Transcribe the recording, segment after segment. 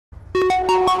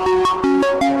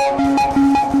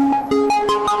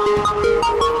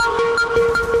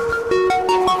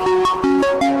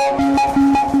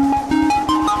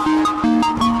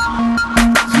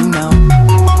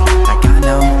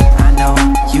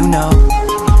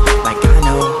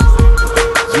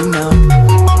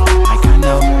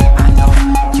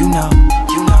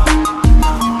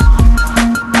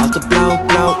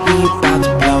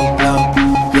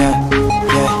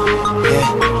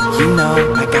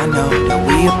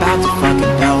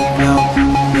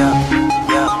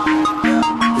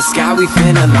We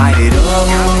finna light it up.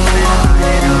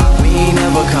 We ain't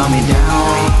never coming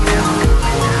down.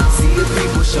 See the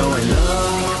people showing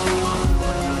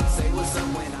love. Say what's up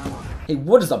when I'm... Hey,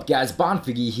 what is up guys,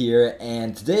 Bonfiggy here,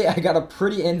 and today I got a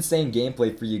pretty insane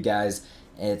gameplay for you guys.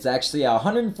 It's actually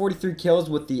 143 kills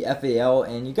with the FAL,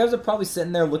 and you guys are probably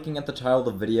sitting there looking at the title of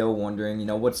the video wondering, you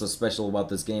know, what's so special about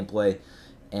this gameplay.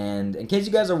 And in case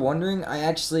you guys are wondering, I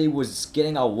actually was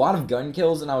getting a lot of gun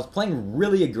kills, and I was playing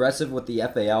really aggressive with the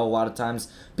FAL a lot of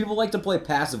times. People like to play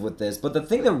passive with this, but the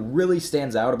thing that really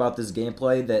stands out about this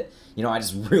gameplay that, you know, I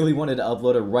just really wanted to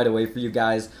upload it right away for you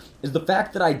guys is the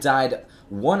fact that I died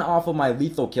one off of my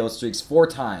lethal kill streaks 4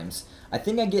 times. I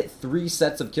think I get 3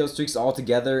 sets of kill streaks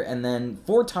altogether, and then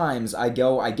 4 times I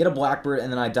get a blackbird,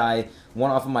 and then I die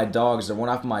one off of my dogs or one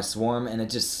off of my swarm, and it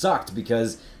just sucked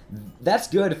because that's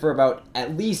good for about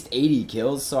at least 80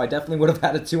 kills, so I definitely would have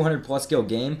had a 200 plus kill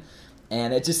game,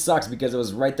 and it just sucks because it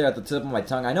was right there at the tip of my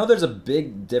tongue. I know there's a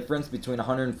big difference between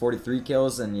 143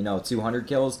 kills and, you know, 200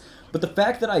 kills, but the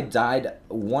fact that I died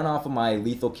one off of my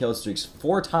lethal kill streaks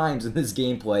 4 times in this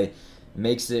gameplay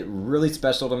makes it really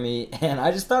special to me, and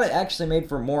I just thought it actually made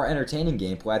for more entertaining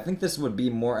gameplay. I think this would be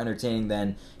more entertaining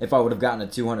than if I would have gotten a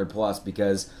 200 plus,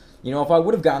 because you know, if I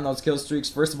would have gotten those kill streaks,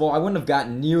 first of all, I wouldn't have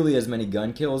gotten nearly as many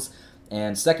gun kills,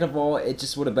 and second of all, it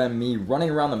just would have been me running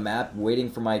around the map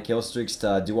waiting for my kill streaks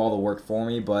to do all the work for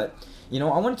me. But, you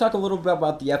know, I want to talk a little bit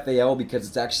about the FAL because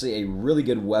it's actually a really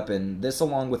good weapon. This,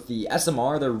 along with the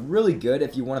SMR, they're really good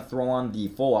if you want to throw on the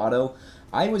full auto.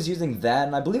 I was using that,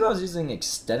 and I believe I was using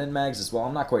extended mags as well.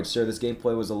 I'm not quite sure. This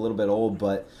gameplay was a little bit old,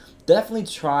 but definitely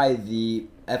try the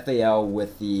FAL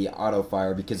with the auto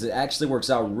fire because it actually works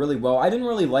out really well. I didn't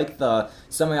really like the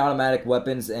semi-automatic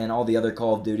weapons and all the other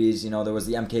Call of Duties. You know, there was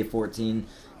the MK14,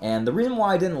 and the reason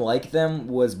why I didn't like them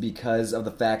was because of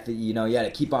the fact that, you know, you had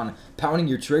to keep on pounding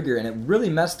your trigger, and it really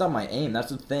messed up my aim.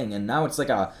 That's the thing, and now it's like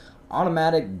a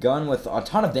automatic gun with a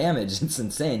ton of damage. It's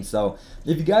insane. So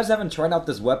if you guys haven't tried out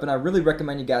this weapon, I really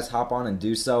recommend you guys hop on and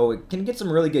do so. It can get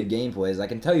some really good gameplays, I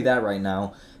can tell you that right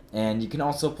now. And you can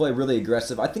also play really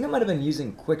aggressive. I think I might have been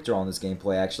using quick draw in this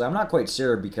gameplay, actually. I'm not quite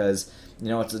sure because, you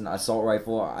know, it's an assault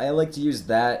rifle. I like to use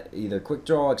that, either quick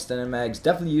draw, extended mags.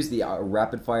 Definitely use the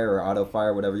rapid fire or auto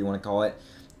fire, whatever you want to call it.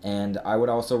 And I would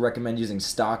also recommend using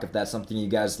stock if that's something you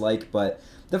guys like. But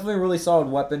definitely a really solid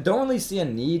weapon. Don't really see a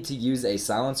need to use a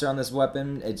silencer on this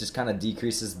weapon. It just kind of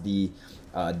decreases the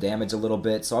damage a little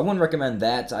bit. So I wouldn't recommend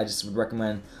that. I just would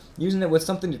recommend using it with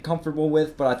something you're comfortable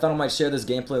with, but I thought I might share this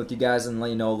gameplay with you guys and let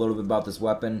you know a little bit about this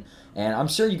weapon. And I'm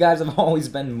sure you guys have always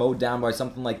been mowed down by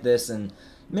something like this, and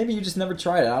maybe you just never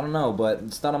tried it, I don't know, but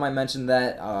just thought I might mention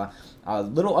that. A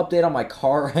little update on my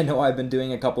car. I know I've been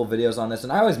doing a couple of videos on this,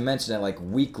 and I always mention it like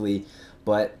weekly,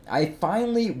 but I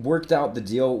finally worked out the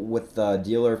deal with the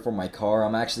dealer for my car.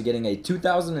 I'm actually getting a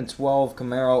 2012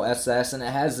 Camaro SS, and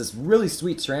it has this really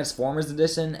sweet Transformers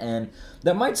edition, and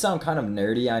that might sound kind of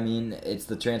nerdy. I mean, it's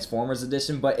the Transformers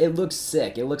edition, but it looks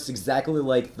sick. It looks exactly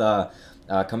like the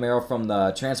Camaro from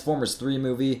the Transformers 3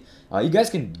 movie. You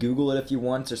guys can Google it if you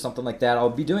want or something like that.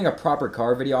 I'll be doing a proper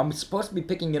car video. I'm supposed to be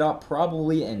picking it up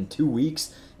probably in 2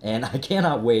 weeks, and I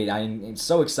cannot wait. I'm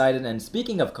so excited. And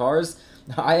speaking of cars,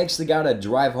 I actually got a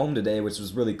drive home today, which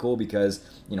was really cool because,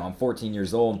 you know, I'm 14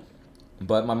 years old.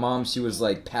 But my mom, she was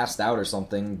like passed out or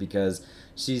something because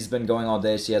she's been going all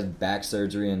day. She had back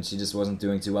surgery and she just wasn't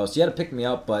doing too well. She had to pick me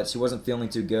up, but she wasn't feeling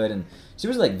too good, and she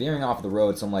was like veering off the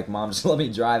road. So I'm like, Mom, just let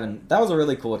me drive, and that was a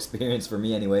really cool experience for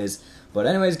me anyways. But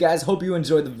anyways, guys, hope you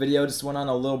enjoyed the video. Just went on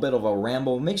a little bit of a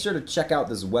ramble. Make sure to check out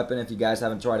this weapon if you guys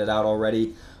haven't tried it out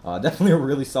already. Definitely a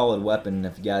really solid weapon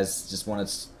if you guys just want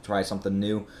to try something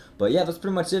new. But yeah, that's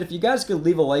pretty much it. If you guys could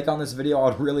leave a like on this video,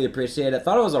 I'd really appreciate it. I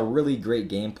thought it was a really great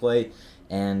gameplay,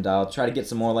 and I'll try to get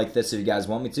some more like this if you guys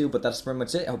want me to. But that's pretty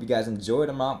much it. I hope you guys enjoyed.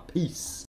 I'm out. Peace.